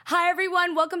Hi,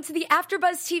 everyone. Welcome to the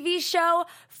AfterBuzz TV show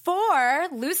for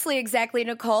Loosely Exactly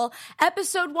Nicole,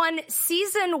 Episode 1,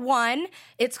 Season 1.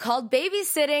 It's called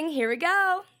Babysitting. Here we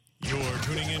go. You're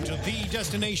tuning into the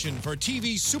destination for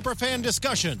TV superfan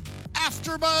discussion,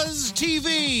 AfterBuzz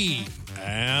TV.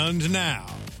 And now,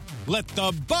 let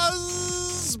the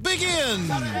buzz begin.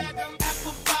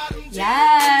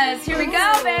 Yes, here we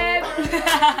go, babe.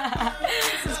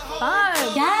 This is fun.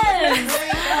 Yes.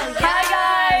 Hi,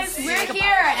 guys. We're here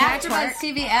at AfterBuzz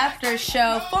TV After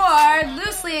Show for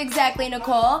Loosely Exactly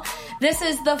Nicole. This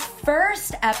is the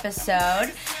first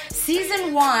episode,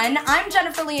 Season 1. I'm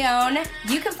Jennifer Leone.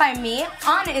 You can find me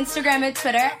on Instagram and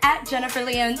Twitter at Jennifer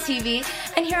Leone TV.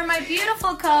 And here are my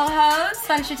beautiful co-hosts.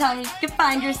 Why don't you tell me you can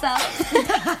find yourself?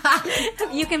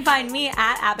 You can find me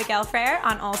at Abigail Frere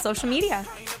on all social media.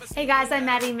 Hey guys, I'm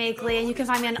Maddie Makeley, and you can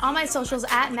find me on all my socials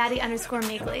at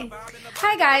Maddie_Makeley.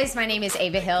 Hi guys, my name is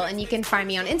Ava Hill, and you can find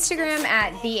me on Instagram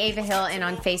at The Ava Hill and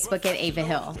on Facebook at Ava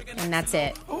Hill. And that's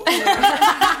it.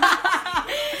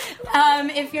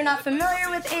 If you're not familiar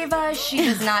with Ava, she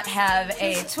does not have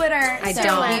a Twitter. I so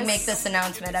don't. We make this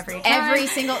announcement every time. Every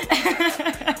single...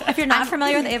 If you're not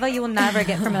familiar with Ava, you will never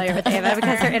get familiar with Ava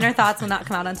because her inner thoughts will not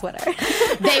come out on Twitter.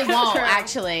 They won't,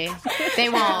 actually. They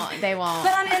won't. But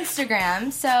on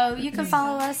Instagram, so you can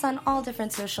follow us on all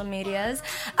different social medias.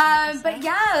 But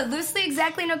yeah, Loosely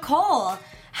Exactly Nicole.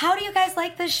 How do you guys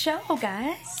like this show,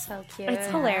 guys? So cute. It's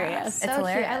hilarious. So It's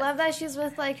hilarious. cute. I love that she's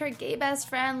with like her gay best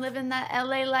friend, living that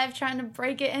LA life, trying to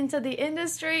break it into the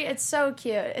industry. It's so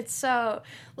cute. It's so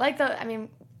like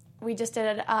we just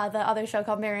did the other show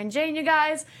called Mary and Jane, you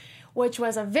guys, which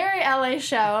was a very LA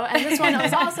show, and this one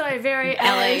was also a very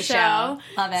LA show.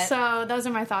 Love it. So those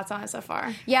are my thoughts on it so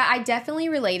far. Yeah, I definitely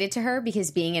related to her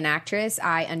because being an actress,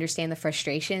 I understand the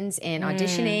frustrations in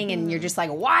auditioning, and you're just like,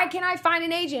 why can't I find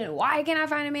an agent? Why can't I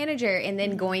find a manager? And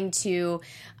then going to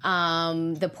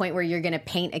the point where you're going to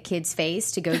paint a kid's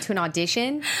face to go to an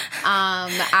audition.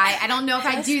 I don't know if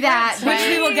I do that, Which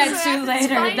we will get to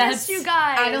later. That's you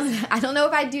guys. I don't know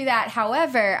if I do that.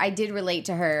 However, I did relate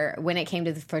to her when it came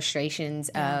to the frustrations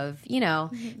of,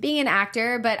 being an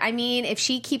actor. But I mean, if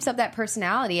she keeps up that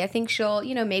personality, I think she'll,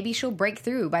 maybe she'll break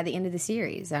through by the end of the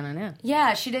series. I don't know.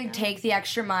 Yeah, she did take the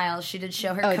extra mile. She did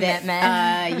show her commitment.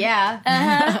 Yeah.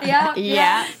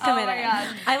 Yeah. Oh my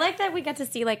God. I like that we get to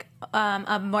see like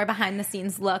a more behind the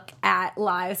scenes look at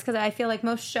lives because I feel like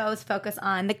most shows focus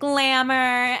on the glamour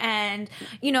and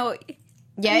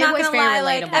Yeah, I'm not it was gonna very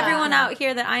lie, relatable. like everyone out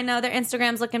here that I know, their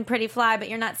Instagram's looking pretty fly, but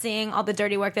you're not seeing all the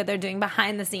dirty work that they're doing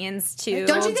behind the scenes to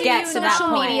Don't you think get to that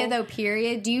social point. media though?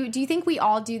 Period. Do you think we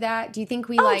all do that? Do you think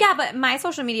we Oh like? yeah, but my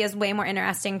social media is way more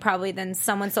interesting probably than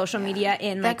someone's social media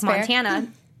in like That's fair.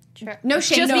 Montana. No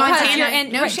shade Just to because Montana. you're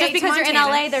in, no just shade to because you're in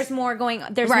Montana. LA, there's more going.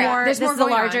 There's Right. more. There's This more is a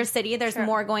going larger on. city. There's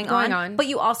more going on. But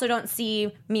you also don't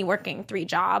see me working 3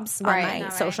 jobs Right. on my No,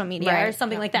 right. social media Right. or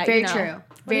something like that. Very you know? true.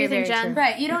 What do you think, Jen?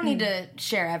 Right, you don't need to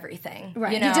share everything.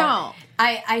 Right. You know? You don't.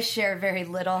 I share very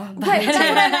little. But But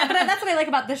that's what I like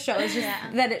about this show is just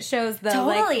that it shows the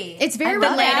totally. It's very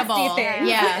the nasty relatable. thing.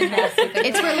 Yeah,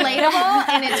 it's relatable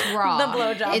and it's raw. The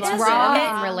blowjob. It's That's raw it.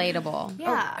 and relatable.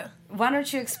 Yeah. Why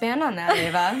don't you expand on that,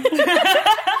 Ava?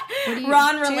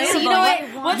 Ron relatable. So you know what?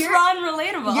 What's Ron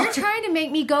relatable? You're trying to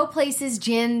make me go places,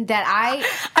 Jen, that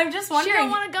I'm just You wondering. don't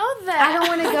want to go there. I don't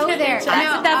want to go there.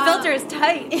 No, That filter is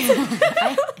tight.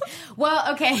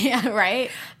 well, okay, yeah, right.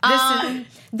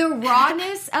 The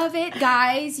rawness of it,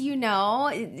 guys.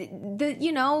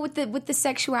 With the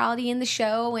sexuality in the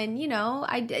show, and it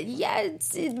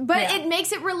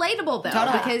makes it relatable though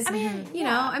Totally. because it's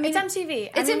MTV.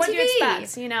 It's What do you MTV.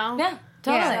 expect? You know. Yeah,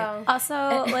 totally. Yeah.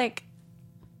 Also, like,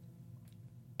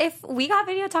 if we got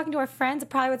video talking to our friends, it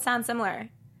probably would sound similar.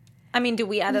 I mean, do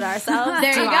we edit ourselves?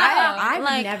 There you go. I would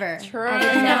Like, never.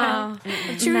 No.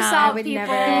 True No, South I would people.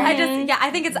 never.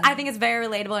 I think it's very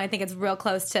relatable, and I think it's real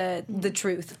close to the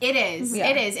truth. It is. Yeah.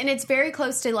 It is. And it's very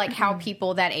close to like how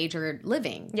people that age are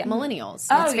living. Yeah. Millennials.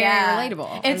 Oh, It's very yeah.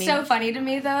 relatable. It's so funny to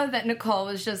me though that Nicole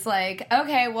was just like,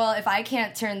 okay, well, if I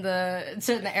can't turn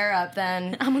the air up,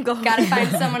 then I'm gonna go. gotta find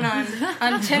someone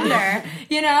on Tinder.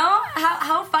 You know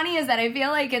how funny is that? I feel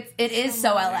like it is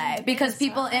so LA because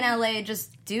people in LA just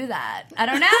do that. I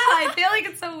don't know. I feel like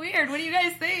it's so weird. What do you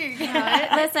guys think?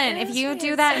 Listen, if you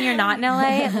do that and you're not in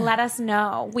LA, let us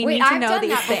know. We Wait, need to I've know done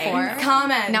these that things. before.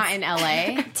 Comment. Not in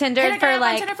LA. Tinder Can I for get on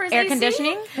like Tinder for air AC?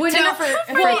 conditioning. Tinder for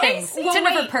things. Well,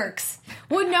 Tinder wait. for perks.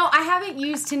 Well, no, I haven't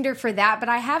used Tinder for that, but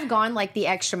I have gone like the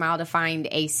extra mile to find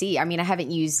AC. I mean, I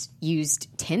haven't used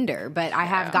Tinder, but I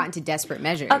have gotten to desperate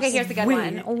measures. Okay, here's a good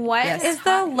one. What is Yes.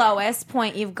 the lowest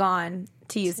point you've gone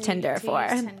to use Tinder for?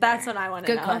 use Tinder. That's what I want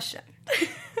to know. Good question.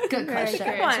 Good question.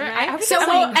 Good one, right? So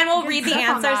we'll read the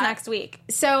answers next week.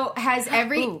 So has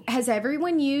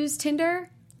everyone used Tinder?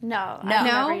 No, I've No?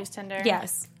 never used Tinder.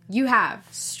 Yes. You have.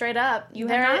 Straight up. have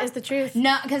There not? is the truth.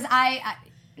 No, because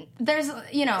there's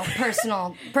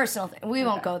personal thing. We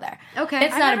won't go there. Okay.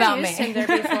 It's I've not never about used me. Tinder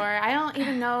before. I don't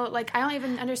even know. Like, I don't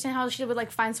even understand how she would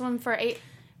like find someone for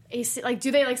AC. Like,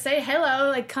 do they like say hello?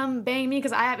 Like, come bang me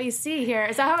because I have AC here.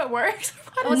 Is that how it works?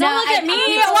 No, Don't look at me.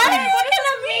 What are you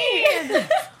looking at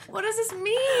me? What does this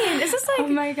mean? Is this like? Oh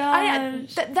my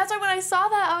gosh. That's why when I saw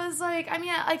that, I was like, I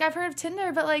mean, like I've heard of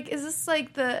Tinder, but like, is this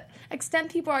like the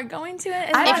extent people are going to it?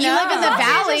 And I don't If you live in the know.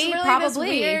 valley, Really probably.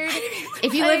 weird,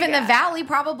 If you live in the valley,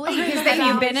 probably. Because Have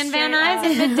you been in Van Nuys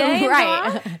in midday?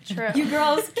 right. True. You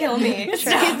girls kill me.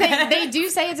 Because they do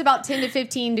say it's about 10 to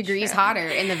 15 degrees hotter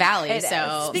in the valley.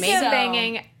 So Speaking maybe. of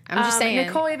banging, I'm just saying.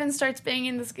 Nicole even starts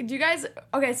banging this. Do you guys?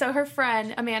 Okay, so her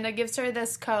friend Amanda gives her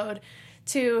this code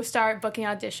to start booking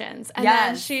auditions, and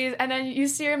Yes. then you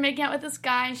see her making out with this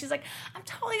guy, and she's like, "I'm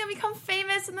totally gonna become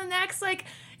famous in my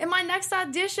next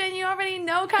audition. You already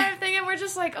know," kind of thing. And we're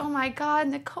just like, "Oh my god,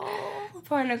 Nicole."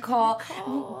 Poor Nicole.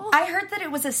 I heard that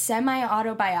it was a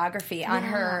semi-autobiography on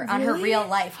her real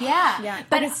life. Yeah.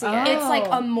 But it's like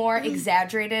a more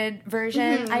exaggerated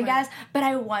version, I guess. But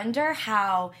I wonder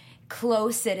how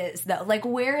close it is though. Like,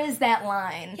 where is that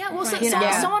line? Yeah, well,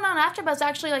 someone on AfterBuzz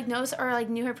actually like knows or like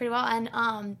knew her pretty well,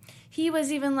 and he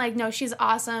was even like, "No, she's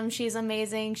awesome. She's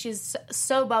amazing. She's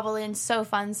so bubbly and so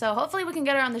fun. So hopefully we can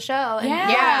get her on the show and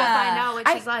find out what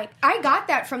she's like." I got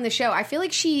that from the show. I feel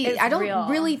like I don't real.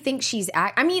 really think she's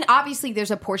I mean, obviously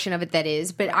there's a portion of it that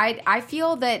is, but I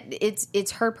feel that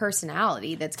it's her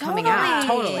personality that's coming out.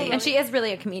 Totally. And she is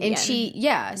really a comedian.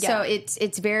 And so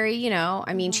it's very,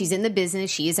 I mean, she's in the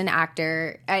business, she is an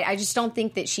actor. I just don't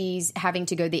think that she's having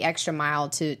to go the extra mile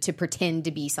to pretend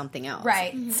to be something else.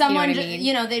 Right. Someone, what I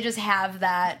mean? they just have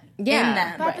that in Yeah.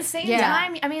 them. But at the same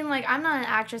time, I mean, like, I'm not an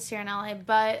actress here in LA,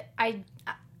 but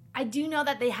I do know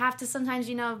that they have to sometimes,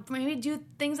 maybe do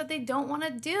things that they don't want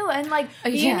to do. And, like,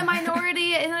 being the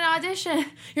minority in an audition,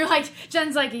 you're like,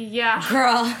 Jen's like, yeah.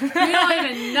 Girl. You don't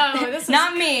even know. This is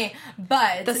Not me,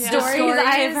 but the stories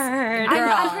I've heard.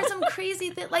 I've heard some crazy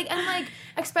thing,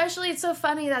 especially it's so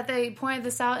funny that they pointed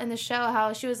this out in the show,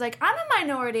 how she was like, I'm a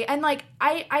minority. And, like,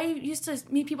 I used to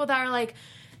meet people that are like,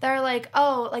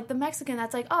 oh, like the Mexican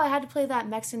that's like, oh, I had to play that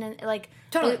Mexican, like,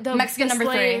 totally. the Mexican the number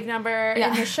slave 3 number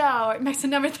in the show, or Mexican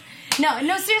number 3. No,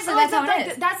 seriously, that's how it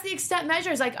is. That's the extent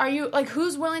measures. Like, are you, like,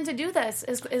 who's willing to do this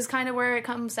is kind of where it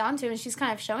comes down to, and she's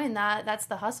kind of showing that's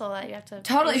the hustle that you have to.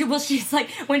 Totally. Well, she's like,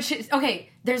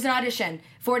 there's an audition,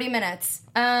 40 minutes.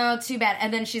 Oh, too bad.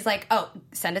 And then she's like, oh,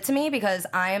 send it to me because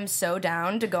I am so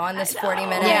down to go on this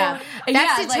 40-minute. Yeah.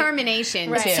 That's like, determination,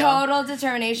 too. Total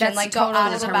determination. That's like, total go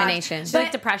out determination. Of the box.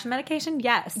 Like depression medication?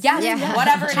 Yes. Yes,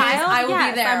 whatever it is, I will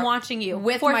be there. I'm watching you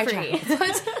with for my free.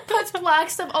 child. puts black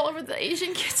stuff all over the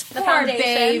Asian kids. Poor foundation.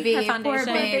 baby. Her foundation.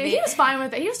 Poor baby. He was fine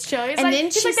with it. He was chill. He's And like, then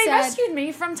he's she like, they said- rescued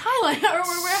me from Thailand or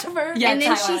wherever. Yeah, And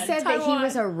then Taiwan. she said that he Taiwan.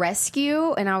 was a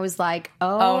rescue, and I was like,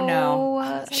 oh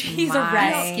no. She's a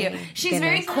my rescue. She's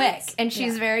very goodness. quick and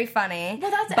she's very funny.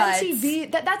 Well, that's but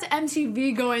MTV. That's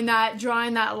MTV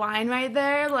drawing that line right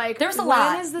there. Like, There's a when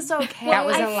lot. is this okay? That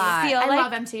was a lot. I like-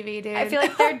 love MTV, dude. I feel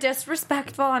like they're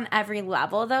disrespectful on every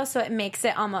level, though, so it makes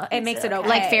it makes it okay.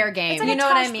 Like fair game. It's like You a know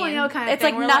what I Tosh mean? 0.0 kind of it's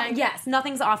thing, like where, nothing. like- Yes,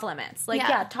 nothing's off limits. Like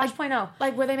Yeah. Tosh 0.0.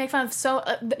 like where they make fun of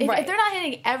if Right. they're not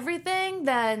hitting everything,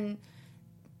 then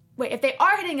wait, if they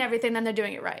are hitting everything, then they're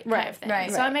doing it right. Kind of thing.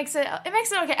 Right. So it makes it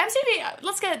okay. MTV,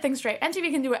 let's get things straight.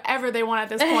 MTV can do whatever they want at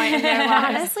this point in their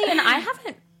lives. Honestly, and I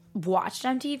haven't watched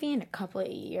MTV in a couple of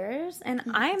years, and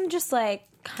I'm just like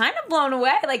kind of blown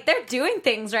away. Like they're doing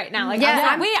things right now. Like,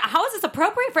 wait, how is this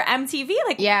appropriate for MTV?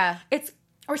 Like, Yeah. it's.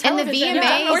 Or And the television.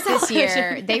 VMAs this television.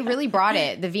 year, they really brought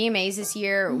it. The VMAs this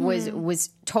year was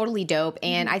totally dope,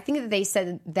 and I think that they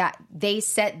said that they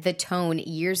set the tone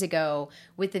years ago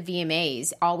with the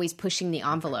VMAs, always pushing the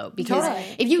envelope. Because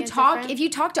if you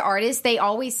talk to artists, they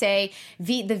always say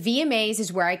the VMAs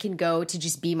is where I can go to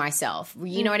just be myself.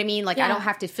 You know what I mean? Like I don't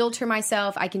have to filter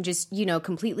myself. I can just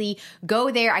completely go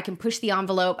there. I can push the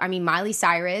envelope. I mean, Miley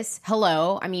Cyrus,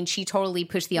 hello. I mean, she totally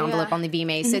pushed the envelope on the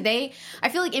VMAs. So I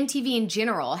feel like MTV in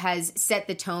general has set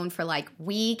the tone for like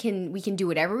we can do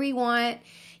whatever we want,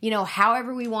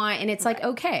 however we want, and it's like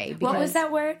okay. what was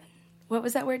that word? What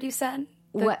was that word you said?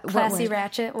 Classy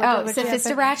Ratchet.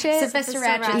 Sophista Ratchet. Sophista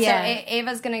Ratchet. Yeah. So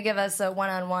Ava's going to give us a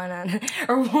one-on-one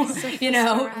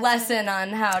lesson on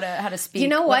how to speak. You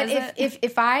know what?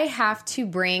 If I have to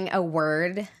bring a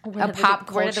pop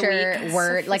culture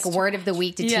word, like a word of the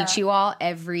week to teach you all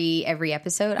every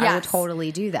episode, I would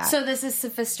totally do that. So this is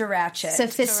Sophista Ratchet.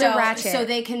 Sophista Ratchet. So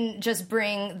they can just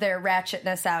bring their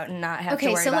ratchetness out and not have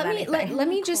to worry about anything. Let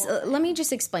me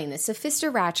just explain this.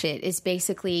 Sophista Ratchet is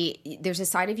basically, there's a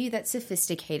side of you that's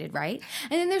sophisticated, right?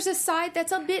 And then there's a side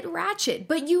that's a bit ratchet,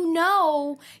 but you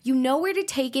know where to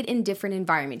take it in different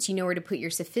environments. You know where to put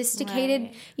your sophisticated,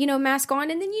 mask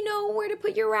on, and then you know where to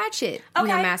put your ratchet,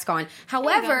 mask on.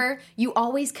 However, you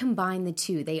always combine the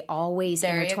two. They always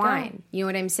intertwine. You know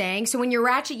what I'm saying? So when you're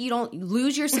ratchet, you don't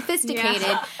lose your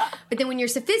sophisticated, but then when you're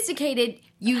sophisticated,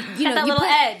 you put a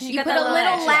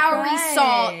little Lowry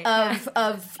salt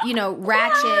of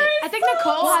ratchet. I think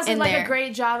Nicole has a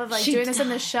great job of doing this in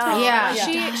the show. Yeah,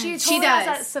 she totally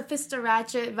has that Sophista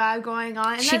Ratchet vibe going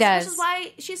on, and which is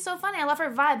why she's so funny. I love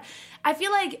her vibe. I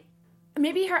feel like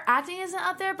maybe her acting isn't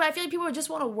up there, but I feel like people would just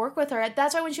want to work with her.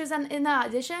 That's why when she was in the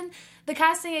audition, the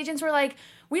casting agents were like,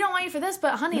 we don't want you for this,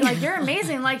 but honey, you're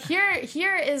amazing.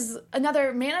 Here is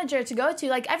another manager to go to.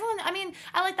 Everyone,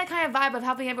 I like that kind of vibe of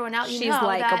helping everyone out. She's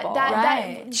likable.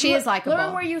 She is likable.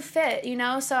 Learn where you fit,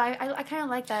 So I kind of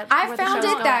like that. I found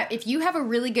it that if you have a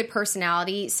really good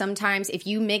personality, sometimes if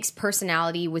you mix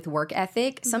personality with work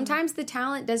ethic, sometimes the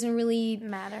talent doesn't really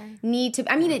matter. Need to.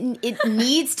 It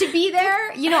needs to be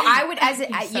there. I would, as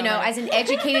an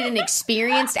educated and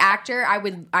experienced actor, I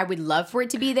would love for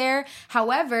it to be there.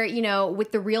 However,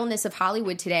 with the realness of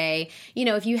Hollywood today,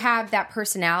 if you have that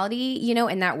personality,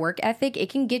 and that work ethic, it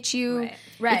can get you,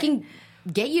 it can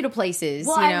get you to places.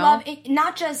 Well, I love it,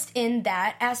 not just in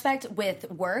that aspect with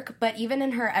work, but even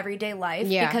in her everyday life.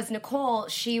 Yeah. Because Nicole,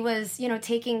 she was,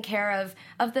 taking care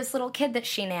of this little kid that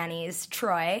she nannies,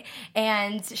 Troy,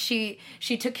 and she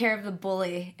took care of the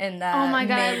bully and made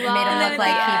him look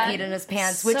like he peed in his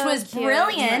pants, which was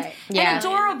brilliant and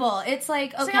adorable. It's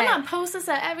like, okay, so I'm gonna post this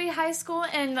at every high school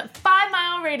in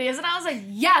 5-mile radius, and I was like,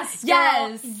 yes,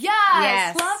 love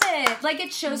it.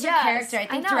 It shows her character. I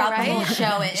think throughout the whole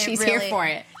show, she's really here for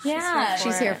it. Yeah,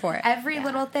 she's here for it. Every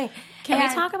little thing. Can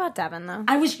we talk about Devin though?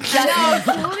 I was just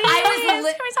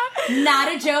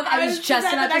not a joke. I was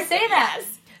just about to say that.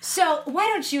 So why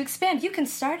don't you expand? You can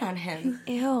start on him.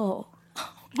 Ew.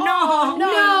 No.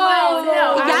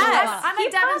 Yes. I'm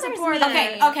a Devin supporter.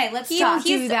 Okay, let's talk.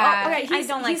 Do that. I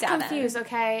don't like Devin. He's confused,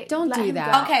 okay? Don't do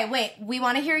that. Okay, wait. We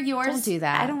want to hear yours. Don't do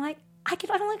that. I don't like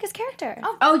his character.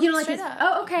 Oh, you don't like his...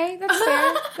 Oh, okay. That's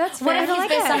fair. That's fair. What if he's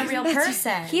based on a real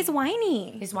person? He's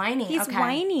whiny. He's whiny. He's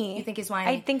whiny. You think he's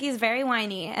whiny? I think he's very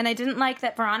whiny. And I didn't like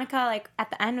that Veronica, at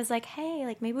the end was like, hey,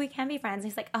 maybe we can be friends. And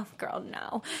he's like, oh, girl,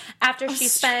 no. After she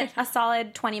spent a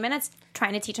solid 20 minutes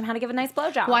trying to teach him how to give a nice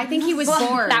blowjob. Well, I think he was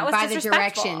bored by the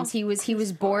directions. He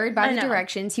was bored by the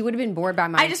directions. He would have been bored by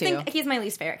mine, too. I just think he's my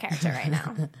least favorite character right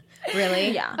now. Really?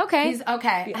 Yeah. Okay. He's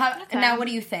okay. Now, what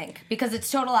do you think? Because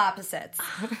it's total opposites.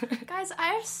 Guys,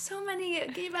 I have so many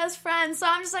gay best friends, so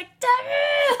I'm just like,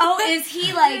 Devin! Oh, is he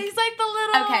he's like the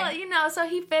little, so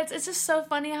he fits. It's just so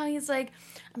funny how he's like,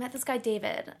 I met this guy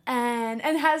David, and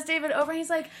has David over, and he's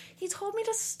like, he told me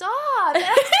to stop.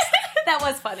 That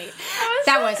was funny.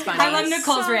 That was funny. I love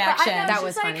Nicole's reaction. That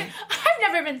was funny. I've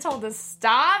never been told to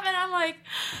stop, and I'm like,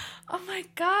 oh my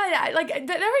god!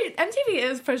 MTV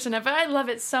is pushing it, but I love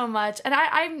it so much, and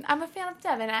I'm a fan of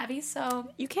Devin, Abby. So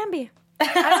you can be.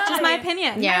 That's just my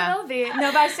opinion. Yeah, I will be.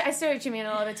 No, but I see what you mean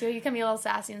a little bit too. You can be a little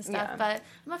sassy and stuff, but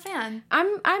I'm a fan.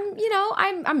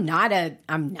 I'm not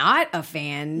a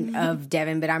fan of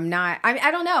Devin, but I'm not.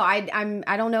 I don't know.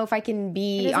 I don't know if I can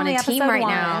be on a team right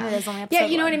now. It is only yeah,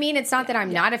 you know what I mean. It's not that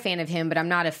I'm not a fan of him, but I'm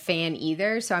not a fan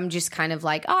either. So I'm just kind of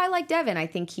like, oh, I like Devin. I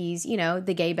think he's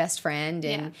the gay best friend,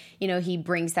 and he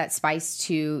brings that spice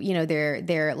to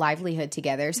their livelihood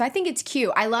together. So I think it's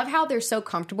cute. I love how they're so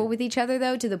comfortable with each other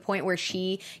though, to the point where she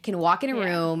can walk in a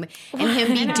room and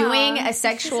him be doing a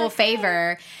sexual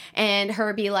favor and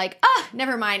her be like, oh,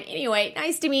 never mind. Anyway,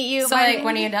 nice to meet you. So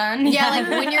when are you done? Yeah,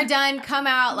 when you're done, come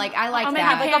out. I like that.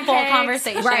 Have a full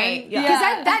conversation. Right. Because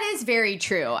that is very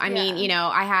true. I mean,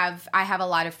 I have a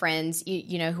lot of friends,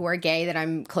 who are gay that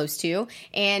I'm close to,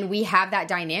 and we have that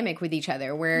dynamic with each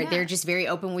other where they're just very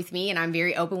open with me and I'm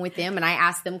very open with them, and I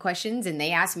ask them questions and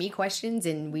they ask me questions,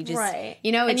 and we just, and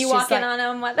it's you walk in on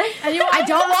them. I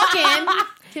don't walk in.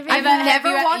 I've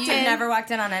never walked in. You've never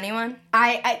walked in on anyone?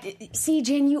 I see,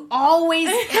 Jen, you always...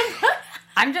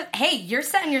 Hey, you're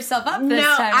setting yourself up this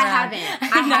no, time I around. haven't.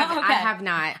 I have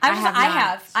not.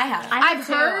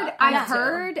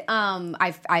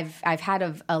 I've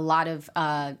had a lot of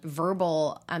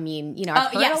verbal. I mean, you know,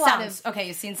 I've heard a lot sounds. of. Okay,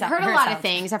 you've seen Heard a lot of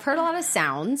things. I've heard a lot of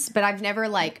sounds, but I've never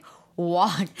like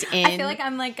walked in. I feel like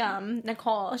I'm like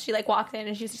Nicole. She like walked in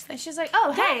and she's like,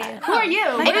 oh hey, who are you?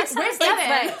 Like, where's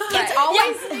Devin? It's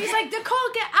always he's like, Nicole,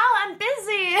 get out, I'm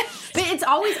busy. But it's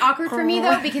always awkward for me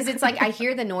though, because it's like I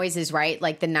hear the noises, right?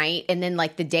 Like the night, and then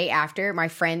like the day after, my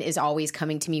friend is always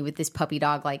coming to me with this puppy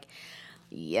dog, like,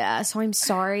 yeah, so I'm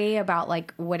sorry about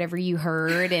like whatever you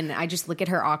heard, and I just look at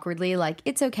her awkwardly, like,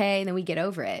 it's okay, and then we get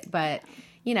over it. But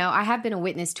you know, I have been a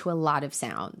witness to a lot of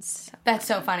sounds. That's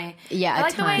so funny. Yeah, I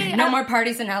like the way no more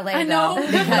parties in LA. I know. Though,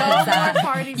 because, no more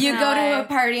parties. You in go LA. to a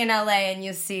party in LA and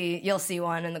you'll see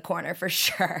one in the corner for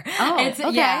sure. Oh,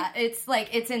 okay. Yeah, it's like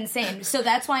it's insane. So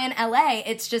that's why in LA,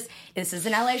 it's just this is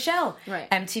an LA show. Right.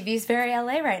 MTV's very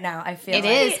LA right now. I feel It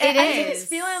like. is. I think it's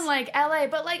feeling like LA,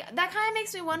 but like that kind of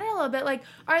makes me wonder a little bit. Like,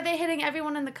 are they hitting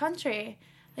everyone in the country?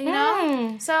 You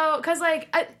know, so because like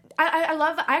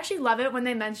I actually love it when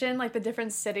they mention like the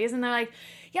different cities, and they're like,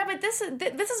 yeah, but this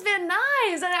is Van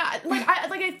Nuys, and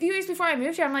like a few years before I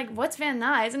moved here, I'm like, what's Van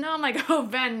Nuys? And now I'm like, oh,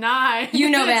 Van Nuys. You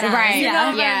know Van Nuys, right? You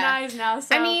know Yeah. Van Nuys now.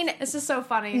 So I mean, it's just so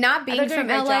funny. Not being They're doing from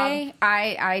a great LA, job.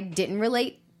 I didn't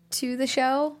relate to the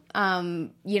show.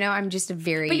 You know, I'm just a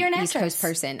very But you're an East actress. Coast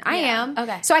person. I am.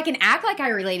 Okay. So I can act like I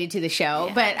related to the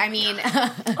show, but I mean,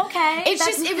 Okay.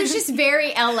 it was just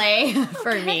very LA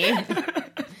for me.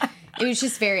 It was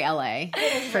just very LA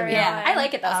for me. Yeah. I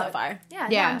like it though so far. Yeah,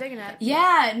 Yeah. I'm digging it.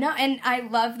 Yeah, no, and I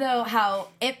love though how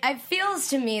it feels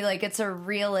to me like it's a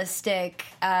realistic,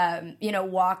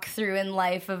 walk through in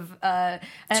life of Two an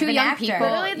young actor. people.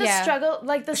 Literally the Yeah. struggle,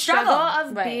 like the struggle. struggle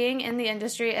of Right. being in the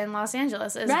industry in Los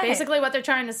Angeles is Right. basically what they're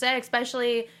trying to say,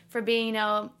 especially for being, you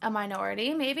know, a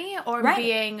minority maybe, or Right.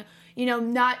 being, you know,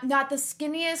 not the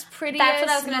skinniest, prettiest, That's what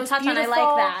I was gonna most touch on. I like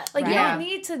beautiful. that. Like you Right. don't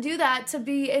need to do that to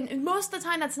be, and most of the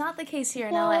time that's not the case here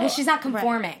in LA. Well, she's not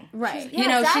conforming. Right. You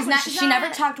know, exactly. she never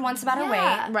talked once about her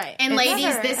Yeah. weight. Right. And ladies,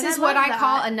 never. this And is I what love I that.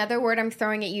 call another word I'm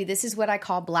throwing at you. This is what I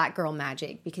call black girl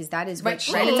magic, because that is what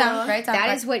she Write it down.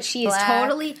 That is what she is. Black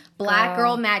Totally black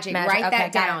girl magic. magic. Write Okay,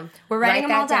 that got it. down. We're writing Write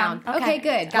them all that down. Okay, Okay,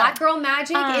 good. got Black it. girl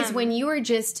magic is when you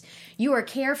are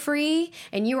carefree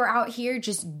and you are out here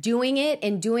just doing it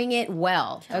and doing it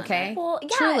well. Okay. Well, yeah,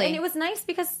 Truly. and it was nice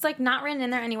because it's like not written in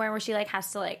there anywhere where she like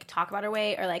has to like talk about her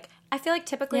weight, or like I feel like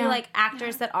typically like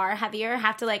actors that are heavier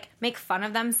have to like make fun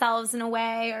of themselves in a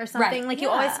way or something. Right. Like you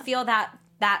always feel that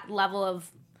level of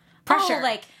Pressure. oh,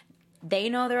 like they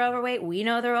know they're overweight, we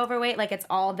know they're overweight, like it's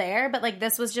all there, but like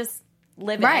this was just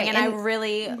living, Right, and I and-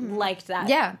 really liked that.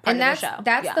 Yeah, part and of the show.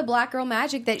 that's Yeah. the black girl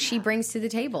magic that she brings to the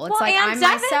table. It's Well, like and I'm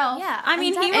Devin, myself. Yeah. I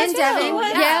mean, he And was Devin, he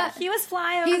was, yeah. he was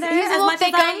fly over He's- there. he's a as little much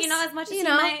as thickums, as much as you he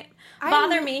know. might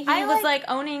bother me, he I was like- like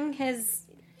owning his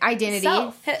Identity.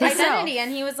 his Himself. identity,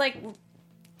 and he was like,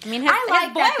 I mean, his, I like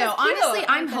his boy that though. was cute. Honestly,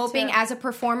 I'm that hoping too. as a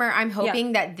performer, I'm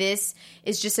hoping that this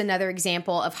is just another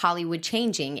example of Hollywood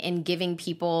changing and giving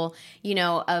people, you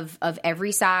know, of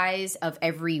every size, of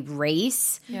every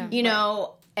race, you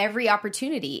know, every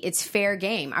opportunity. It's fair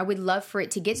game. I would love for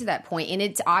it to get to that point, and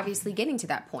it's obviously getting to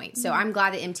that point. So I'm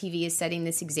glad that MTV is setting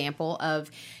this example of,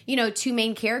 you know, two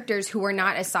main characters who are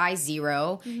not a size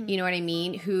 0, you know what I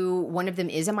mean, who one of them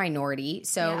is a minority.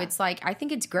 So it's like, I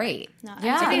think it's great. No,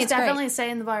 Yeah. I I think it's it's definitely great.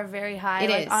 setting the bar very high. It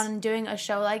like, is. on doing a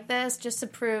show like this, just to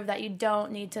prove that you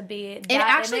don't need to be. That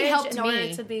actually image helped in order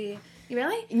me. to be. You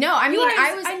really? No, I mean,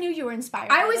 I knew you were inspired.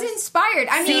 I by was this. inspired.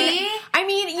 I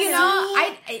mean, you know,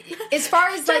 I as far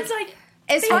as like, It's like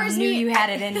as far I as knew me, you had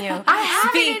it in you. I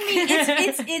have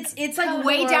it in me. It's like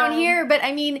way down here. But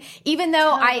I mean, even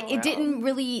though I didn't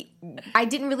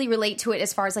really relate to it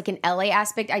as far as like an LA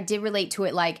aspect. I did relate to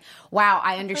it like, wow,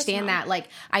 I understand that. Like,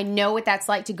 I know what that's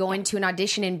like to go into an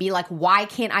audition and be like, why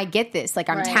can't I get this? Like,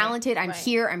 I'm talented. I'm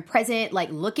here. I'm present.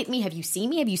 Like, look at me. Have you seen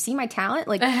me? Have you seen my talent?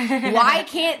 Like, why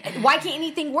can't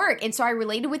anything work? And so I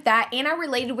related with that, and I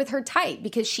related with her type,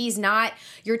 because she's not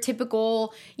your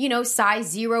typical, you know, size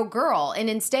 0 girl. And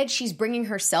instead, she's bringing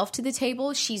herself to the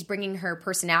table. She's bringing her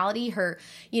personality, her,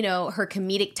 you know, her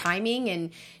comedic timing, and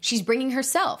she's bringing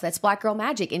herself. That's black girl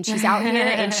magic, and she's out here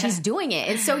and she's doing it.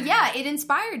 And so, yeah, it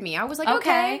inspired me. I was like,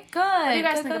 okay. Good. What do you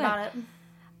guys good, think good. about it?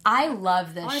 I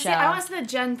love this show. I want to see the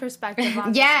Jen perspective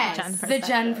on Yes. this. The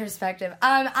Jen perspective.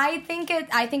 I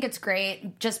think it's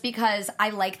great just because I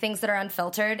like things that are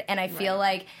unfiltered, and I feel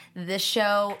like this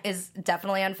show is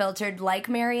definitely unfiltered, like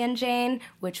Mary and Jane,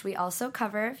 which we also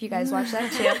cover if you guys watch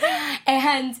that too.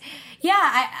 And yeah,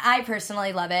 I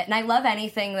personally love it, and I love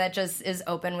anything that just is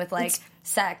open with like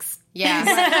sex. Yeah.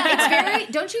 It's very,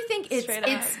 don't you think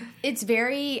it's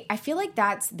very, I feel like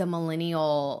that's the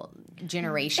millennial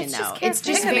generation though. It's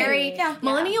just very,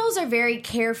 millennials are very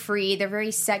carefree. They're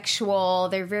very sexual.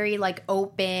 They're very like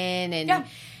open and,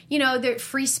 you know, they're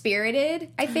free-spirited,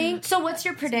 I think. So what's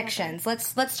your predictions?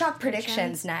 Let's talk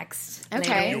predictions next.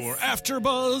 Okay. Your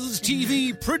AfterBuzz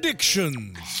TV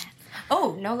predictions.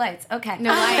 Oh, no lights. Okay. No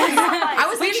lights. I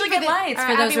was We usually get lights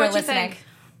for those who are listening.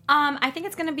 I think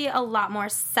it's going to be a lot more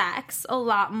sex, a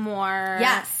lot more...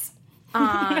 Yes.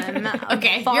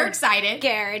 Okay, you're excited.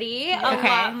 Vulgarity, a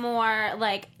lot more,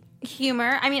 like,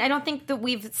 humor. I mean, I don't think that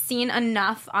we've seen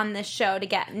enough on this show to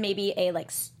get maybe a,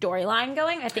 like, storyline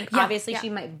going. I think, obviously, she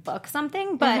might book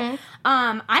something, but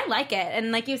I like it.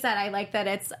 And like you said, I like that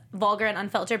it's vulgar and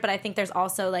unfiltered, but I think there's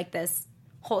also, like, this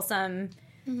wholesome...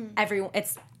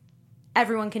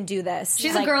 Everyone can do this.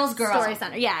 She's a girl's girl. Story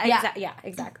center. Yeah,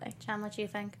 exactly. Jen, what do you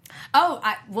think? Oh,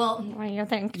 What do you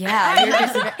think? yeah. You're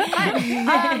just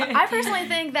I personally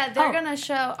think that they're going to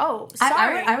show... Oh,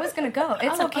 sorry. I was going to go.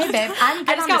 It's okay, babe. I'm good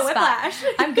I just on got the whiplash.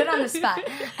 spot. I'm good on the spot.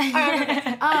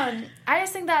 I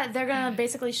just think that they're going to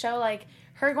basically show, like,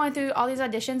 her going through all these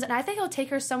auditions, and I think it'll take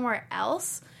her somewhere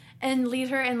else and lead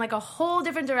her in, like, a whole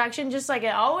different direction, just like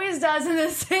it always does in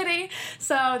this city.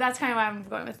 So that's kind of why I'm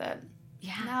going with it.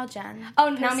 Yeah. Now, Jen. Oh,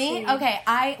 now me? Okay.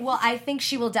 I think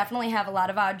she will definitely have a lot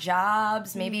of odd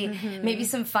jobs, maybe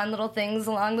some fun little things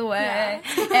along the way.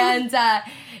 Yeah. And,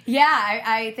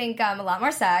 I think a lot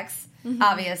more sex.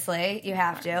 Obviously, you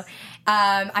have to.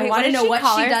 I want to know what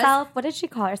she does. What did she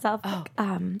call herself?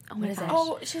 What is it?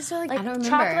 Oh, she's like, I don't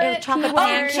remember. Chocolate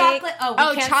pancake. Chocolate. Oh, we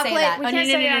can't chocolate. say that. Oh,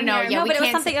 no. Yeah, no, but it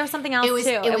was something else too.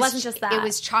 It wasn't just that. It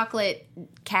was chocolate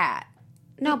cat.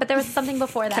 No, but there was something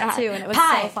before that too, and it was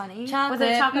pie. so funny. Chocolate was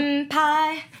it chocolate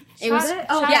pie? It was it?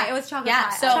 Oh yeah, it was chocolate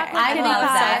pie. So I love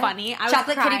that. So funny. I was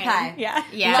chocolate crying. kitty pie. Yeah.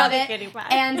 Love Chocolate it. kitty pie.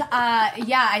 And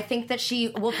I think that she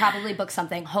will probably book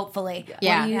something. Hopefully.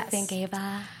 Yeah. What do you think,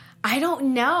 Ava? I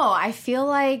don't know. I feel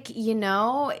like, you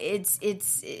know, it's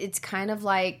kind of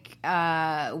like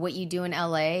what you do in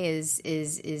LA is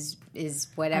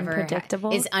whatever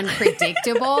unpredictable. Is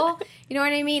unpredictable. You know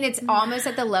what I mean? It's almost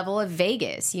at the level of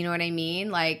Vegas. You know what I mean?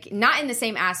 Like, not in the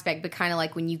same aspect, but kind of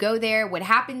like when you go there, what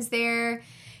happens there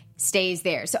stays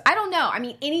there. So I don't know. I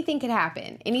mean, anything could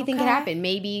happen. Anything could happen.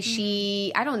 Maybe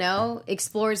she, I don't know,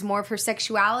 explores more of her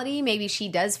sexuality. Maybe she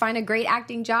does find a great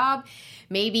acting job.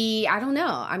 Maybe, I don't know.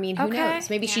 I mean, who knows?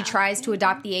 Maybe she tries to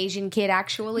adopt the Asian kid,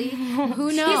 actually. Who knows?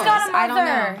 He's got a mother. I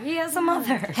don't know. He has a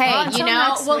mother. Hey, you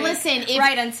know, listen.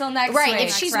 Until next week.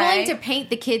 If she's willing to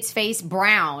paint the kid's face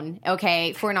brown,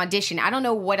 okay, for an audition, I don't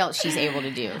know what else she's able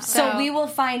to do. So we will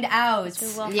find out.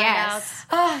 Yes.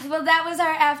 Oh, well, that was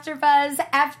our AfterBuzz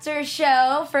after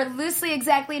show for Loosely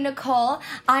Exactly Nicole.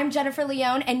 I'm Jennifer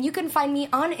Leone, and you can find me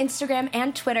on Instagram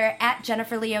and Twitter at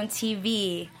Jennifer Leone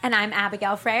TV. And I'm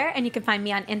Abigail Freyer, and you can find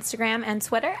me on Instagram and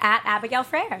Twitter at Abigail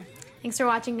Freyer. Thanks for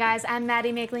watching, guys. I'm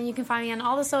Maddie Makeley, and you can find me on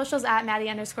all the socials at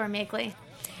Maddie_Makeley.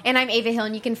 And I'm Ava Hill,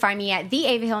 and you can find me at The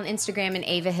Ava Hill on Instagram and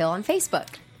Ava Hill on Facebook.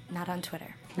 Not on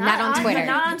Twitter. Not on Twitter.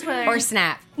 Not on Twitter. Or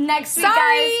Snap. Next week,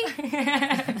 guys.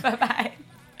 Bye-bye.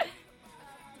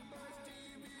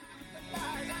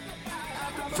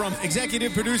 From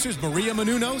executive producers Maria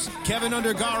Menounos, Kevin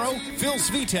Undergaro, Phil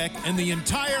Svitek, and the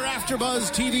entire AfterBuzz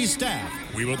TV staff,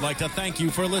 we would like to thank you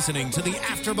for listening to the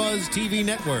AfterBuzz TV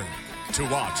network. To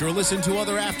watch or listen to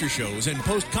other after shows and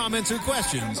post comments or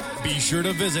questions, be sure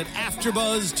to visit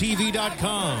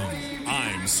AfterBuzzTV.com.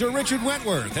 I'm Sir Richard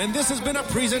Wentworth, and this has been a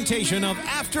presentation of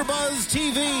AfterBuzz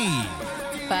TV.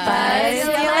 Buzz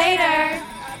you later.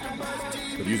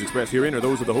 The views expressed herein are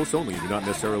those of the hosts only and do not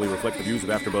necessarily reflect the views of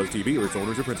AfterBuzz TV or its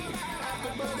owners or principals.